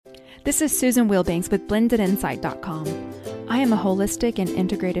This is Susan Wilbanks with blendedinsight.com. I am a holistic and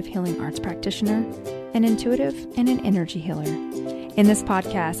integrative healing arts practitioner, an intuitive, and an energy healer. In this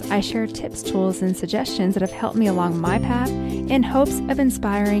podcast, I share tips, tools, and suggestions that have helped me along my path in hopes of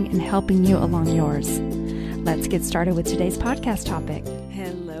inspiring and helping you along yours. Let's get started with today's podcast topic.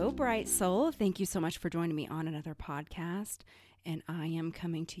 Hello, bright soul. Thank you so much for joining me on another podcast. And I am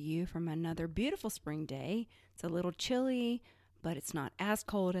coming to you from another beautiful spring day. It's a little chilly, but it's not as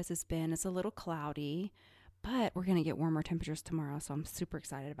cold as it's been. It's a little cloudy, but we're going to get warmer temperatures tomorrow, so I'm super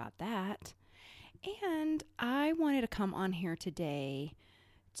excited about that. And I wanted to come on here today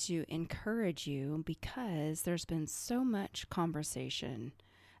to encourage you because there's been so much conversation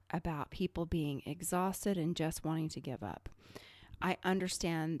about people being exhausted and just wanting to give up. I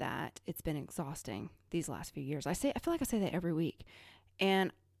understand that it's been exhausting these last few years. I feel like I say that every week.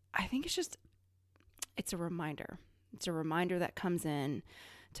 And I think it's a reminder. It's a reminder that comes in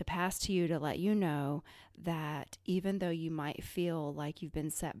to pass to you to let you know that even though you might feel like you've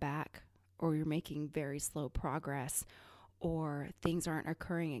been set back or you're making very slow progress or things aren't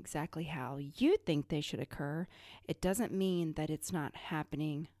occurring exactly how you think they should occur, it doesn't mean that it's not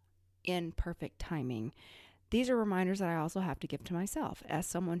happening in perfect timing. These are reminders that I also have to give to myself as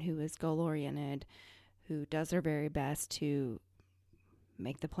someone who is goal-oriented, who does their very best to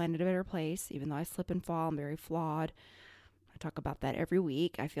make the planet a better place. Even though I slip and fall, I'm very flawed. I talk about that every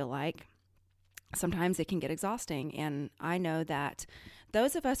week. I feel like sometimes it can get exhausting. And I know that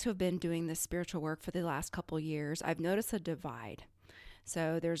those of us who have been doing this spiritual work for the last couple of years, I've noticed a divide.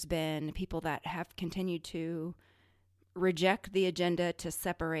 So there's been people that have continued to reject the agenda to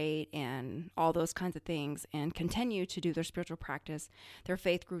separate and all those kinds of things and continue to do their spiritual practice. Their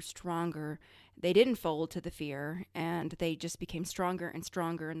faith grew stronger. They didn't fold to the fear, and they just became stronger and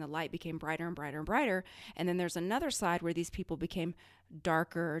stronger, and the light became brighter and brighter and brighter. And then there's another side where these people became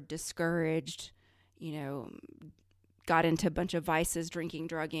darker, discouraged, got into a bunch of vices, drinking,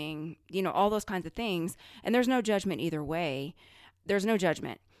 drugging, all those kinds of things. And there's no judgment either way. There's no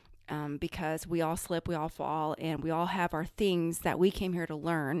judgment. Because we all slip, we all fall, and we all have our things that we came here to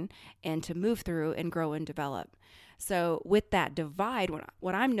learn and to move through and grow and develop. So with that divide,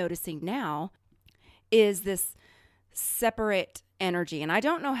 what I'm noticing now is this separate energy. And I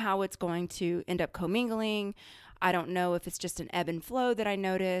don't know how it's going to end up commingling. I don't know if it's just an ebb and flow that I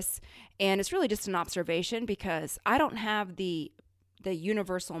notice. And it's really just an observation because I don't have the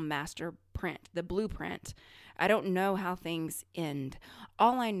universal master print, the blueprint. I don't know how things end.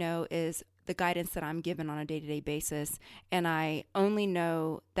 All I know is the guidance that I'm given on a day-to-day basis, and I only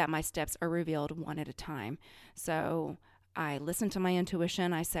know that my steps are revealed one at a time. So I listen to my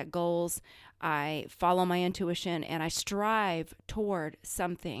intuition, I set goals, I follow my intuition, and I strive toward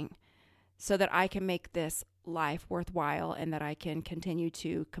something so that I can make this life worthwhile and that I can continue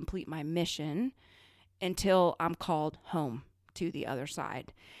to complete my mission until I'm called home to the other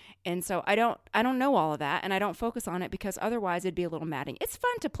side. And so I don't know all of that, and I don't focus on it because otherwise it'd be a little maddening. It's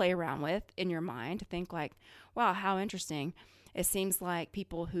fun to play around with in your mind, to think like, wow, how interesting. It seems like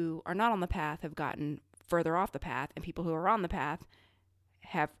people who are not on the path have gotten further off the path, and people who are on the path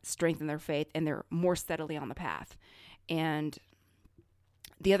have strengthened their faith and they're more steadily on the path. And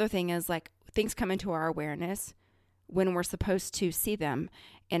the other thing is, like, things come into our awareness when we're supposed to see them,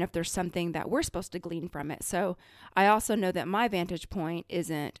 and if there's something that we're supposed to glean from it. So I also know that my vantage point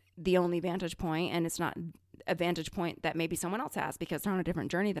isn't the only vantage point, and it's not a vantage point that maybe someone else has because they're on a different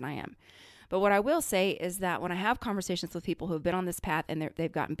journey than I am. But what I will say is that when I have conversations with people who have been on this path and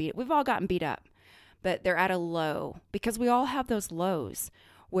they've gotten beat, we've all gotten beat up, but they're at a low, because we all have those lows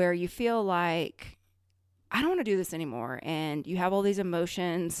where you feel like, I don't want to do this anymore. And you have all these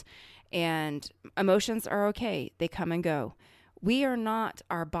emotions, and emotions are okay. They come and go. We are not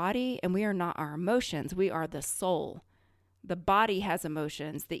our body, and we are not our emotions. We are the soul. The body has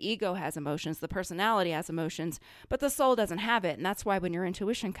emotions. The ego has emotions. The personality has emotions, but the soul doesn't have it. And that's why when your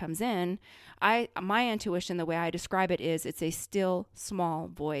intuition comes in, my intuition, the way I describe it is, it's a still, small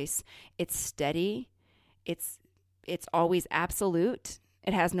voice. It's steady. It's always absolute.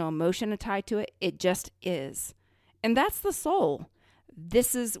 It has no emotion tied to it. It just is. And that's the soul.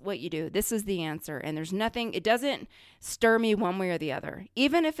 This is what you do. This is the answer. And there's nothing, it doesn't stir me one way or the other.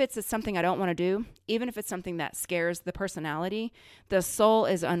 Even if it's something I don't want to do, even if it's something that scares the personality, the soul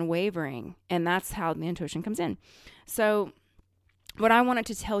is unwavering. And that's how the intuition comes in. So what I wanted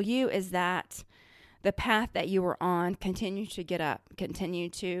to tell you is that the path that you were on, continue to get up, continue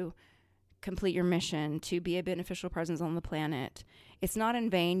to complete your mission, to be a beneficial presence on the planet. It's not in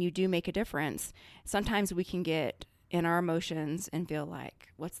vain. You do make a difference. Sometimes we can get in our emotions and feel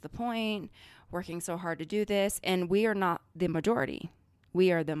like, what's the point? Working so hard to do this. And we are not the majority.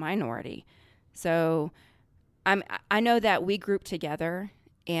 We are the minority. So I know that we group together,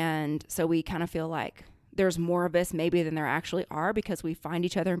 and so we kind of feel like there's more of us maybe than there actually are because we find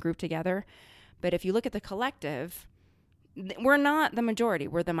each other and group together. But if you look at the collective, we're not the majority,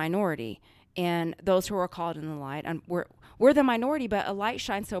 we're the minority. And those who are called in the light, and we're the minority, but a light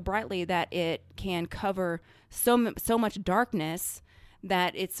shines so brightly that it can cover so much darkness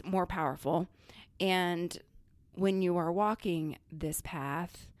that it's more powerful. And when you are walking this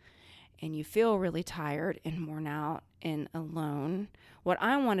path and you feel really tired and worn out and alone, what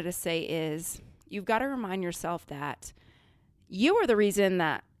I wanted to say is you've got to remind yourself that you are the reason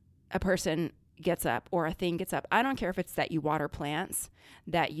that a person gets up or a thing gets up. I don't care if it's that you water plants,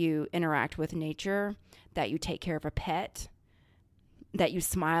 that you interact with nature, that you take care of a pet, that you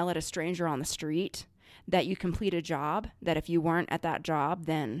smile at a stranger on the street, that you complete a job, that if you weren't at that job,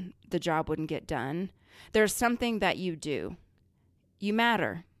 then the job wouldn't get done. There's something that you do. You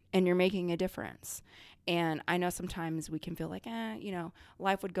matter, and you're making a difference. And I know sometimes we can feel like,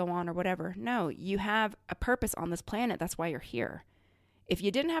 life would go on or whatever. No, you have a purpose on this planet. That's why you're here. If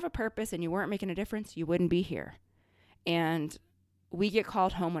you didn't have a purpose and you weren't making a difference, you wouldn't be here. And we get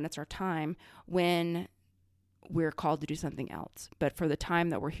called home when it's our time, when we're called to do something else. But for the time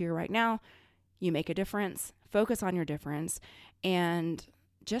that we're here right now, you make a difference, focus on your difference, and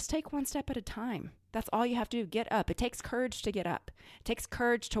just take one step at a time. That's all you have to do. Get up. It takes courage to get up. It takes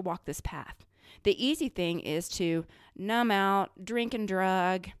courage to walk this path. The easy thing is to numb out, drink and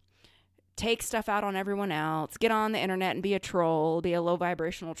drug, take stuff out on everyone else, get on the internet and be a troll, be a low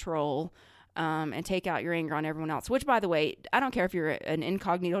vibrational troll, and take out your anger on everyone else. Which, by the way, I don't care if you're an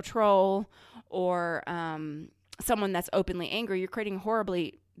incognito troll or someone that's openly angry, you're creating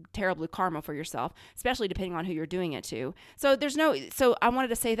terribly karma for yourself, especially depending on who you're doing it to. So I wanted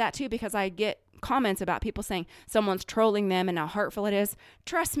to say that too, because I get comments about people saying someone's trolling them and how hurtful it is.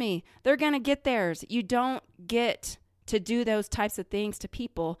 Trust me, they're going to get theirs. You don't get to do those types of things to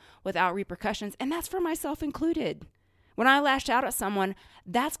people without repercussions. And that's for myself included. When I lash out at someone,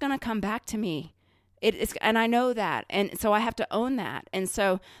 that's going to come back to me. And I know that. And so I have to own that. And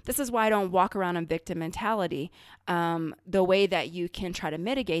so this is why I don't walk around in victim mentality. The way that you can try to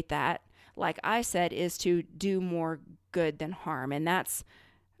mitigate that, like I said, is to do more good than harm. And that's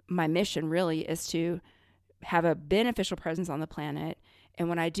my mission, really, is to have a beneficial presence on the planet. And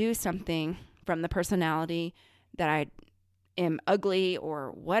when I do something from the personality that I am ugly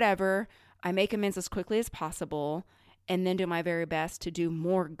or whatever, I make amends as quickly as possible and then do my very best to do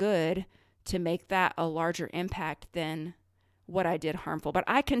more good to make that a larger impact than what I did harmful. But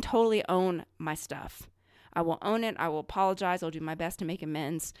I can totally own my stuff. I will own it. I will apologize. I'll do my best to make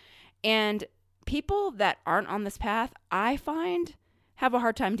amends. And people that aren't on this path, I find, have a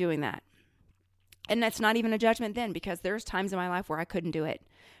hard time doing that. And that's not even a judgment then, because there's times in my life where I couldn't do it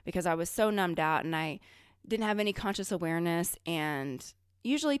because I was so numbed out and I didn't have any conscious awareness. And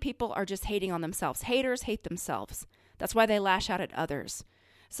usually people are just hating on themselves. Haters hate themselves. That's why they lash out at others.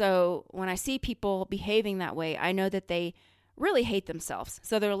 So when I see people behaving that way, I know that they really hate themselves.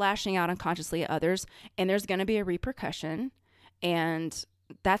 So they're lashing out unconsciously at others, and there's going to be a repercussion. And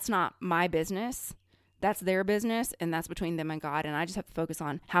that's not my business. That's their business, and that's between them and God. And I just have to focus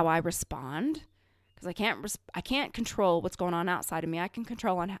on how I respond, because I can't control what's going on outside of me. I can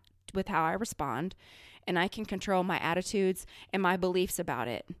control with how I respond, and I can control my attitudes and my beliefs about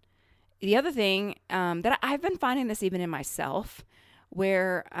it. The other thing that I've been finding this even in myself,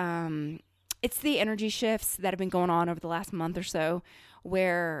 where it's the energy shifts that have been going on over the last month or so,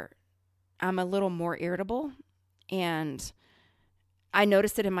 where I'm a little more irritable. And I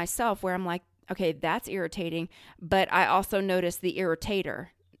noticed it in myself where I'm like, okay, that's irritating. But I also notice the irritator,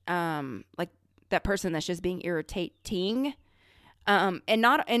 like that person that's just being irritating. And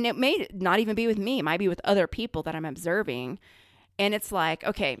it may not even be with me. It might be with other people that I'm observing. And it's like,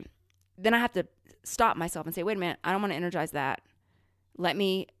 okay, then I have to stop myself and say, wait a minute, I don't want to energize that. Let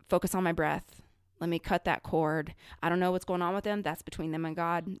me focus on my breath. Let me cut that cord. I don't know what's going on with them. That's between them and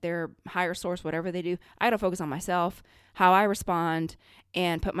God, their higher source, whatever they do. I got to focus on myself, how I respond,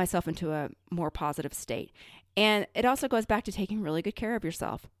 and put myself into a more positive state. And it also goes back to taking really good care of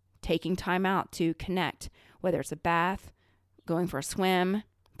yourself, taking time out to connect, whether it's a bath, going for a swim,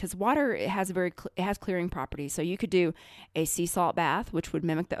 because water, it has clearing properties. So you could do a sea salt bath, which would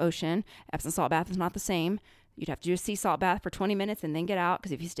mimic the ocean. Epsom salt bath is not the same. You'd have to do a sea salt bath for 20 minutes and then get out,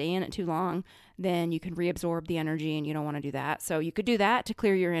 because if you stay in it too long, then you can reabsorb the energy, and you don't want to do that. So you could do that to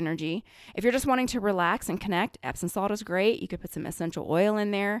clear your energy. If you're just wanting to relax and connect, Epsom salt is great. You could put some essential oil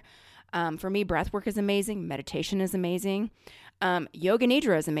in there. For me, breath work is amazing. Meditation is amazing. Yoga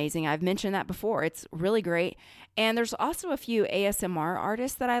Nidra is amazing. I've mentioned that before. It's really great. And there's also a few ASMR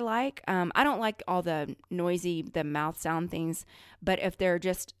artists that I like. I don't like all the noisy, the mouth sound things, but if they're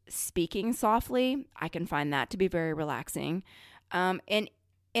just speaking softly, I can find that to be very relaxing. And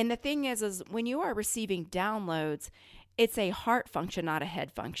the thing is when you are receiving downloads, it's a heart function, not a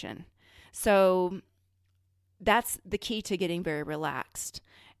head function. So that's the key to getting very relaxed.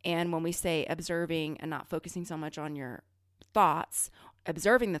 And when we say observing and not focusing so much on your thoughts,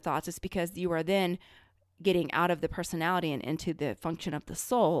 observing the thoughts, is because you are then getting out of the personality and into the function of the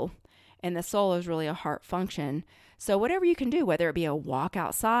soul. And the soul is really a heart function. So whatever you can do, whether it be a walk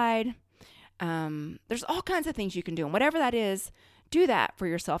outside, there's all kinds of things you can do. And whatever that is, do that for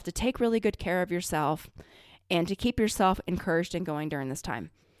yourself to take really good care of yourself and to keep yourself encouraged and going during this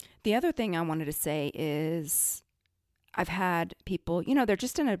time. The other thing I wanted to say is I've had people, they're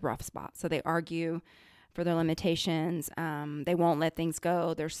just in a rough spot. So they argue for their limitations. They won't let things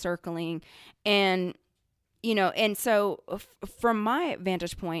go. They're circling. And so from my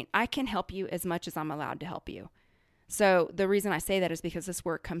vantage point, I can help you as much as I'm allowed to help you. So the reason I say that is because this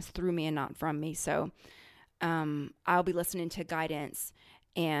work comes through me and not from me. So I'll be listening to guidance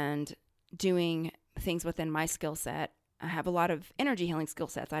and doing things within my skill set. I have a lot of energy healing skill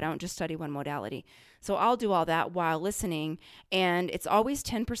sets. I don't just study one modality. So I'll do all that while listening. And it's always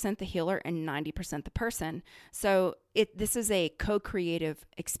 10% the healer and 90% the person. So this is a co-creative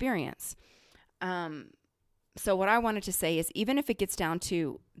experience. So what I wanted to say is, even if it gets down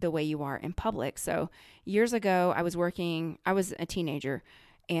to the way you are in public. So years ago, I was a teenager,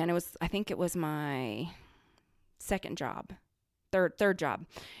 and I think it was my third job.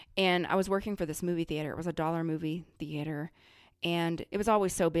 And I was working for this movie theater. It was a $1 movie theater. And it was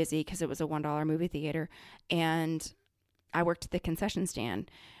always so busy because it was a $1 movie theater. And I worked at the concession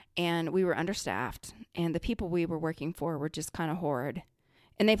stand, and we were understaffed. And the people we were working for were just kind of horrid.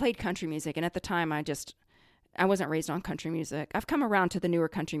 And they played country music. And at the time, I wasn't raised on country music. I've come around to the newer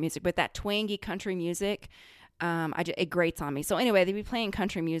country music, but that twangy country music, it grates on me. So anyway, they'd be playing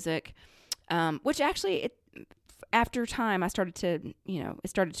country music, which actually, after time, it started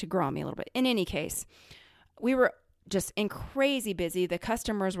to grow on me a little bit. In any case, we were just crazy busy. The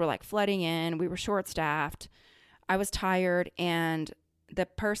customers were like flooding in. We were short-staffed. I was tired, and the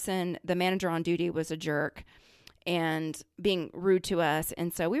manager on duty was a jerk and being rude to us.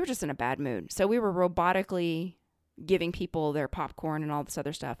 And so we were just in a bad mood. So we were robotically giving people their popcorn and all this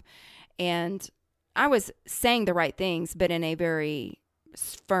other stuff. And I was saying the right things, but in a very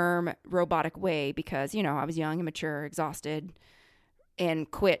firm, robotic way because, I was young, immature, exhausted,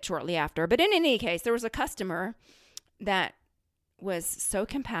 and quit shortly after. But in any case, there was a customer that was so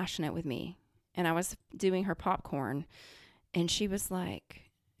compassionate with me, and I was doing her popcorn, and she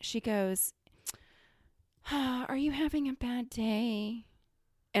goes, "Are you having a bad day?"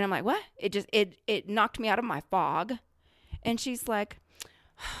 And I'm like, "What?" It knocked me out of my fog. And she's like,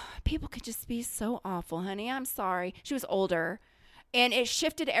 "People could just be so awful, honey. I'm sorry." She was older. And it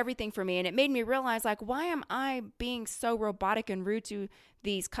shifted everything for me. And it made me realize, why am I being so robotic and rude to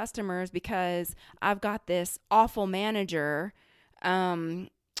these customers because I've got this awful manager? And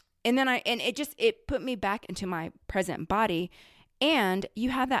it put me back into my present body. And you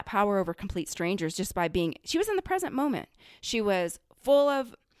have that power over complete strangers just by she was in the present moment. She was full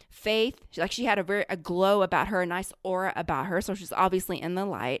of faith. She had a glow about her, a nice aura about her. So she's obviously in the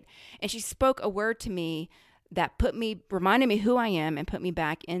light. And she spoke a word to me that reminded me who I am and put me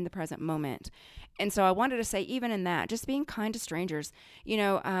back in the present moment. And so I wanted to say, even in that, just being kind to strangers.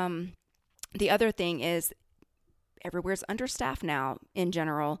 The other thing is, everywhere's understaffed now in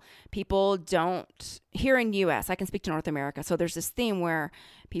general. People don't, here in U.S., I can speak to North America. So there's this theme where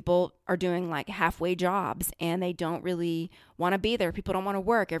people are doing halfway jobs and they don't really want to be there. People don't want to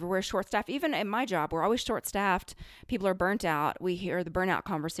work. Everywhere's short staffed. Even in my job, we're always short staffed. People are burnt out. We hear the burnout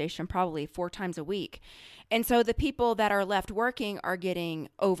conversation probably 4 times a week. And so the people that are left working are getting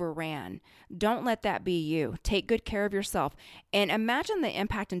overran. Don't let that be you. Take good care of yourself. And imagine the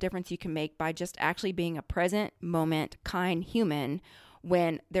impact and difference you can make by just actually being a present moment, kind human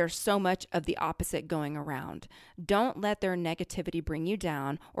when there's so much of the opposite going around. Don't let their negativity bring you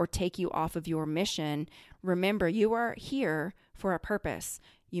down or take you off of your mission. Remember, you are here for a purpose.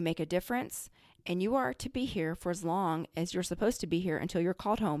 You make a difference, and you are to be here for as long as you're supposed to be here until you're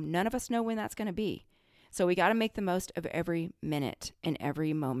called home. None of us know when that's going to be. So we got to make the most of every minute and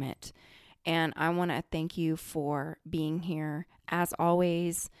every moment. And I want to thank you for being here. As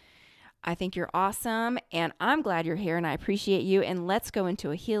always, I think you're awesome, and I'm glad you're here, and I appreciate you. And let's go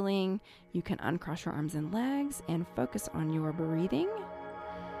into a healing. You can uncross your arms and legs and focus on your breathing.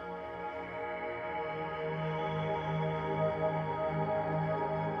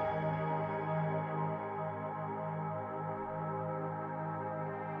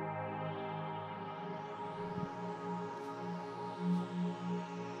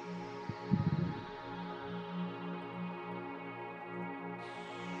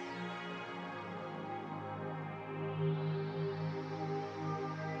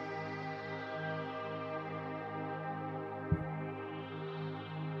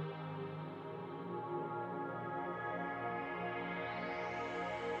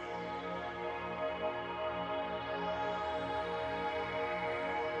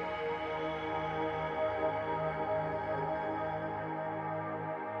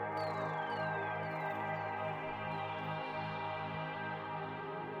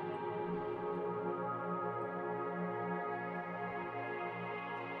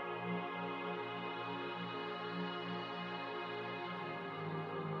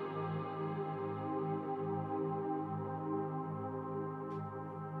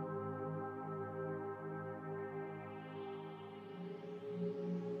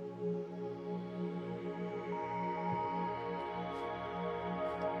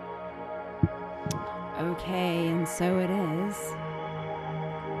 Okay, and so it is.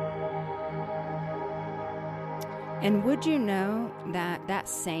 And would you know that that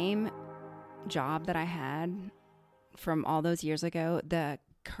same job that I had from all those years ago, the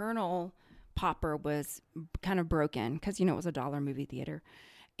kernel popper was kind of broken because, it was a dollar movie theater.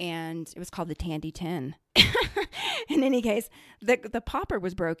 And it was called the Tandy 10. In any case, the popper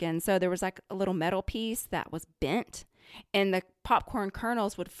was broken. So there was like a little metal piece that was bent, and the popcorn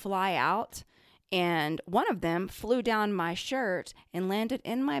kernels would fly out. And one of them flew down my shirt and landed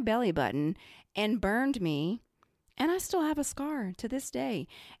in my belly button and burned me. And I still have a scar to this day.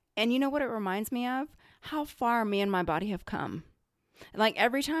 And you know what it reminds me of? How far me and my body have come. Like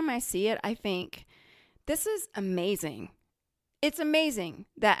every time I see it, I think, this is amazing. It's amazing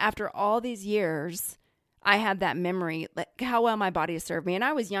that after all these years, I had that memory, like how well my body has served me. And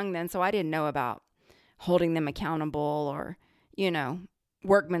I was young then, so I didn't know about holding them accountable or,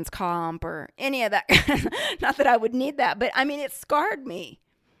 workman's comp or any of that. Not that I would need that, but I mean, it scarred me.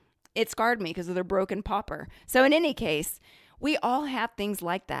 It scarred me because of the broken popper. So in any case, we all have things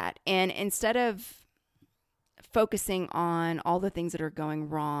like that. And instead of focusing on all the things that are going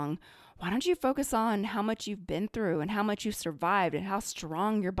wrong, why don't you focus on how much you've been through and how much you've survived and how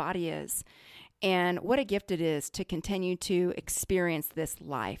strong your body is and what a gift it is to continue to experience this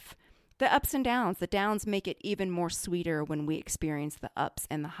life. The ups and downs, the downs make it even more sweeter when we experience the ups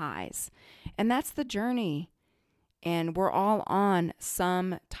and the highs. And that's the journey. And we're all on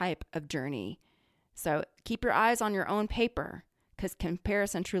some type of journey. So keep your eyes on your own paper, because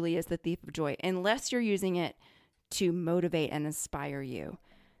comparison truly is the thief of joy, unless you're using it to motivate and inspire you.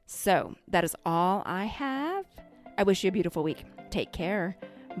 So that is all I have. I wish you a beautiful week. Take care.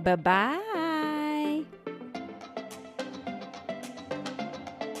 Bye-bye.